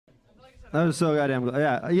That was so goddamn good.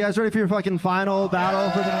 Yeah. You guys ready for your fucking final battle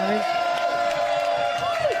for the night?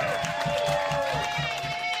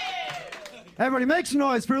 Everybody make some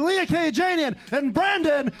noise for Leah Kayajanian and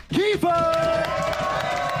Brandon Kieffer!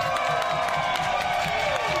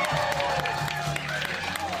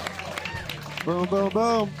 Boom, boom,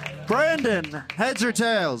 boom. Brandon, heads or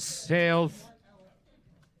tails? Tails.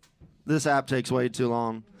 This app takes way too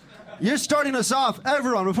long. You're starting us off.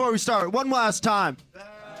 Everyone, before we start, one last time.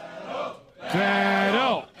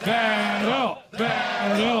 Battle, battle,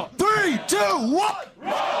 battle. 3, 2, 1.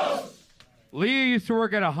 Rose! Leah used to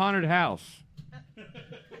work at a haunted house.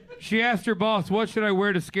 She asked her boss, what should I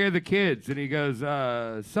wear to scare the kids? And he goes,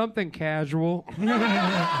 something casual.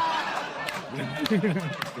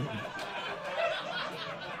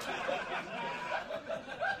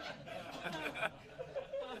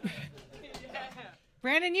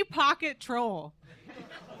 Brandon, you pocket troll.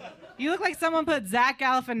 You look like someone put Zach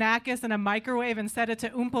Galifianakis in a microwave and set it to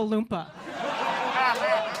Oompa Loompa.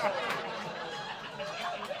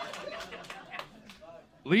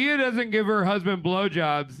 Leah doesn't give her husband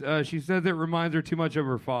blowjobs. She says it reminds her too much of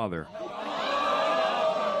her father.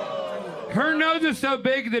 Her nose is so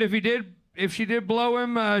big that if she did blow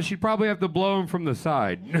him, she'd probably have to blow him from the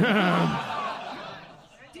side. Do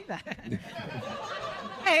that.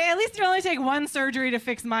 Hey, at least it only take one surgery to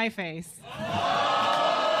fix my face.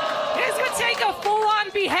 This would take a full-on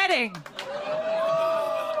beheading.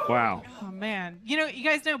 Wow. Oh man, you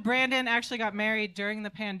guys know Brandon actually got married during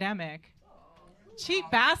the pandemic. Cheap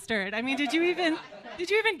bastard. I mean, did you even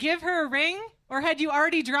give her a ring, or had you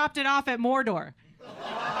already dropped it off at Mordor?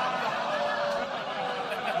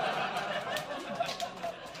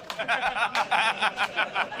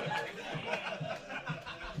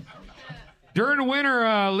 During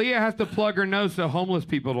winter, Leah has to plug her nose so homeless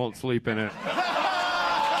people don't sleep in it.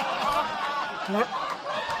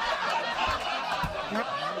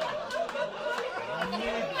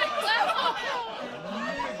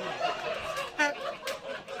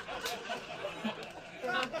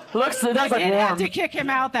 Looks like I warm. had to kick him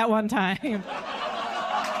out that one time.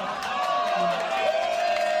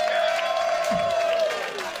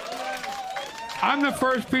 I'm the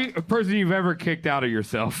first person you've ever kicked out of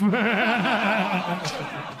yourself.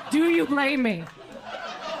 Do you blame me?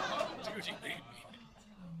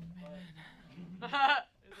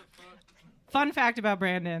 Fun fact about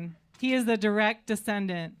Brandon. He is the direct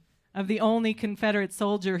descendant of the only Confederate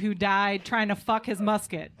soldier who died trying to fuck his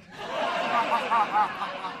musket.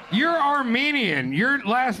 You're Armenian. Your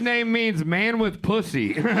last name means man with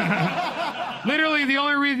pussy. Literally, the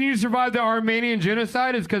only reason you survived the Armenian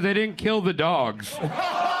genocide is because they didn't kill the dogs.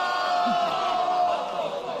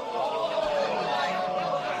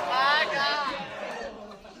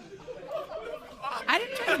 I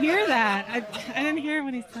didn't even hear that. I didn't hear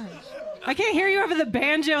what he said. I can't hear you over the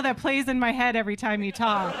banjo that plays in my head every time you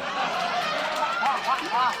talk.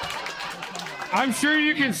 I'm sure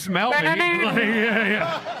you can smell me.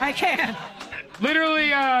 Yeah. I can.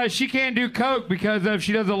 Literally, she can't do coke because if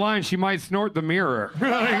she does a line, she might snort the mirror.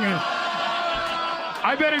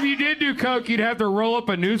 I bet if you did do coke, you'd have to roll up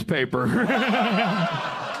a newspaper.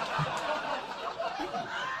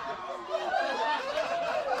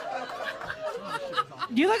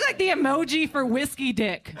 You look like the emoji for whiskey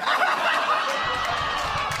dick.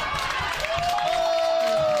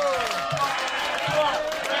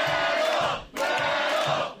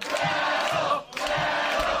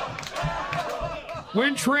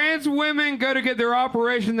 When trans women go to get their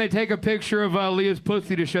operation, they take a picture of Leah's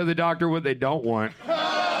pussy to show the doctor what they don't want.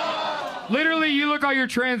 Literally, you look like you're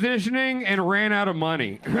transitioning and ran out of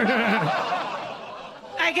money.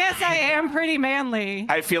 I guess I am pretty manly.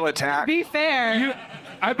 I feel attacked. Be fair.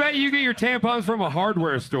 I bet you get your tampons from a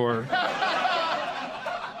hardware store.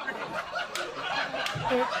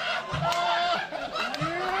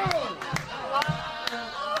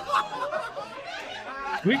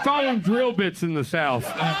 We call them drill bits in the South.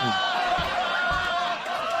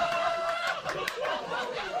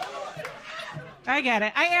 I get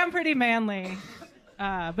it. I am pretty manly.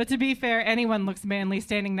 But to be fair, anyone looks manly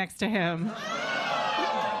standing next to him.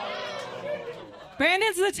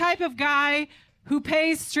 Brandon's the type of guy who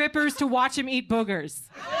pays strippers to watch him eat boogers.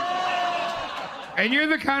 And you're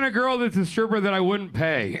the kind of girl that's a stripper that I wouldn't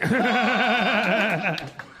pay.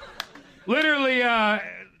 Literally,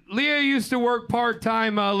 Leah used to work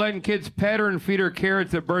part-time letting kids pet her and feed her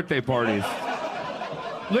carrots at birthday parties.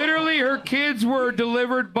 Literally, her kids were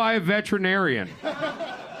delivered by a veterinarian.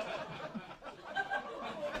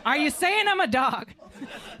 Are you saying I'm a dog?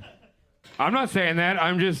 I'm not saying that.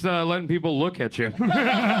 I'm just letting people look at you.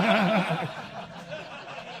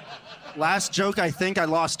 Last joke, I think I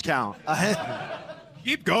lost count.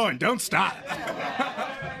 Keep going. Don't stop.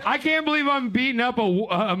 I can't believe I'm beating up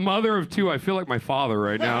a mother of two. I feel like my father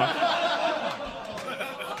right now.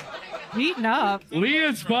 Beaten up. Leah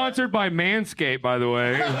is sponsored by Manscaped, by the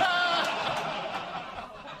way.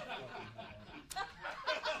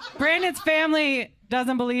 Brandon's family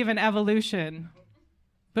doesn't believe in evolution,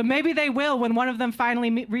 but maybe they will when one of them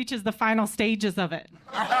finally reaches the final stages of it.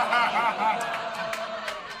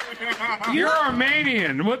 You're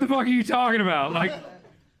Armenian. What the fuck are you talking about? Like,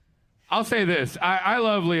 I'll say this. I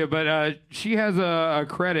love Leah, but she has a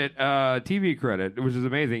credit, TV credit, which is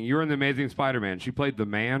amazing. You were in The Amazing Spider-Man. She played the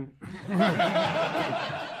man.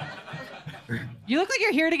 You look like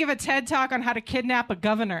you're here to give a TED Talk on how to kidnap a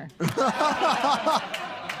governor.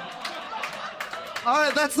 All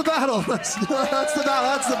right, that's the battle. That's the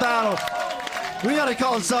battle. We got to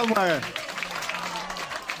call it somewhere.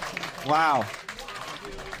 Wow.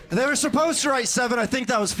 They were supposed to write 7. I think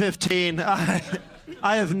that was 15. I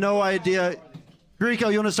have no idea. Greco,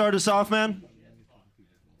 you want to start us off, man?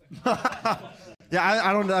 Yeah,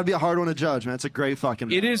 I don't. That'd be a hard one to judge, man. It's a great fucking.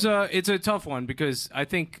 It's a tough one because I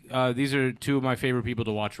think these are two of my favorite people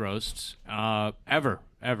to watch roasts ever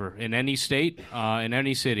in any state, in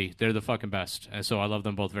any city. They're the fucking best, and so I love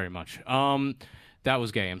them both very much. That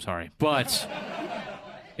was gay. I'm sorry, but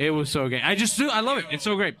it was so gay. I love it. It's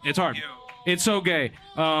so great. It's hard. It's so gay.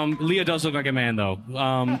 Leah does look like a man though.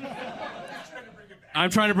 I'm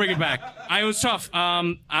trying to bring it back. It was tough.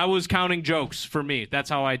 I was counting jokes for me. That's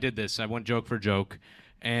how I did this. I went joke for joke.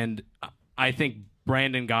 And I think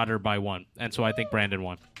Brandon got her by 1. And so I think Brandon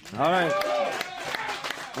won. All right.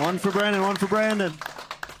 1 for Brandon, 1 for Brandon.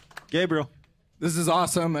 Gabriel. This is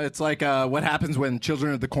awesome. It's like what happens when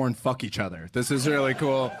children of the corn fuck each other. This is really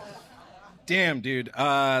cool. Damn, dude.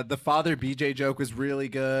 The father BJ joke was really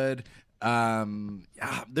good.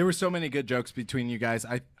 There were so many good jokes between you guys.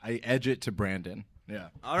 I edge it to Brandon. Yeah.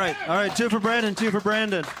 All right. 2 for Brandon, 2 for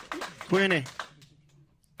Brandon. Queenie.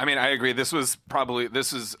 I mean, I agree. This is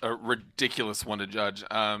a ridiculous one to judge,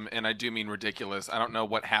 and I do mean ridiculous. I don't know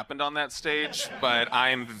what happened on that stage, but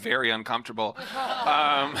I am very uncomfortable.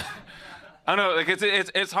 I don't know. Like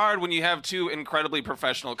it's hard when you have two incredibly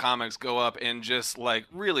professional comics go up and just like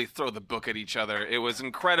really throw the book at each other. It was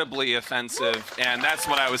incredibly offensive, and that's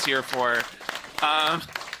what I was here for.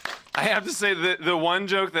 I have to say that the one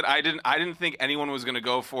joke that I didn't think anyone was going to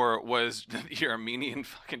go for was the Armenian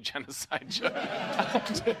fucking genocide joke.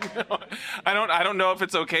 I don't know if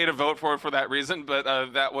it's okay to vote for it for that reason,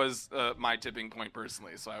 but that was my tipping point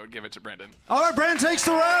personally, so I would give it to Brandon. All right, Brandon takes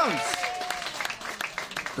the rounds.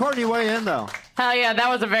 Courtney, weigh in though. Hell yeah, that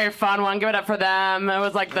was a very fun one. Give it up for them. It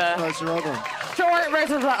was like the short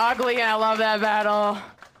versus the ugly, and I love that battle.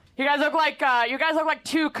 You guys look like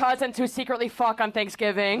two cousins who secretly fuck on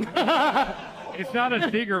Thanksgiving. It's not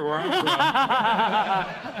a secret where I'm from.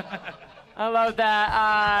 I love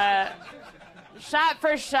that. Shot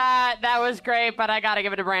for shot, that was great, but I gotta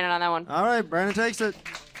give it to Brandon on that one. All right, Brandon takes it.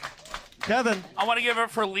 Kevin. I want to give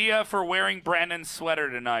it for Leah for wearing Brandon's sweater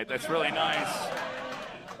tonight. That's really nice.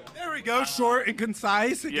 There we go, short and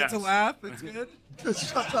concise. It gets a laugh. It's good.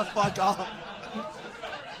 Shut the fuck up.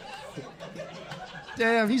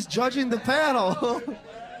 Damn, he's judging the panel.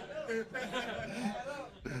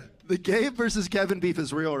 The Gabe versus Kevin beef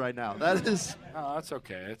is real right now. That is. Oh, that's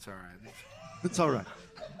okay. It's all right. It's all right.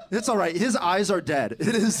 It's all right. His eyes are dead.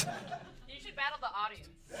 It is. You should battle the audience.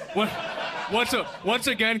 Once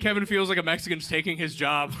again, Kevin feels like a Mexican's taking his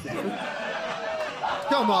job.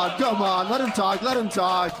 Come on. Let him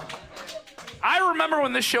talk. I remember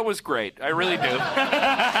when this show was great. I really do.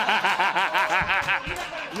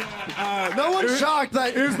 No one's shocked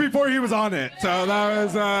that. It was before he was on it, so that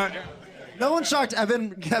was. No one's shocked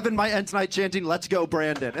Kevin might end tonight chanting, "Let's go,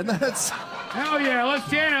 Brandon." And that's. Hell yeah, let's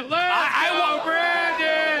chant it. Let's go,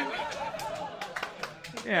 Brandon!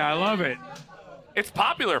 Yeah, I love it. It's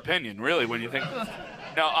popular opinion, really, when you think.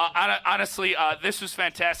 No, honestly, this was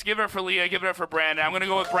fantastic. Give it up for Leah. Give it up for Brandon. I'm going to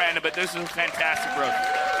go with Brandon, but this is a fantastic roast.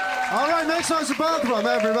 All right, make noise for both of them,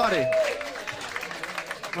 everybody.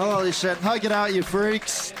 Holy shit. Hug it out, you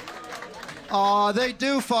freaks. Aw, they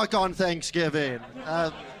do fuck on Thanksgiving.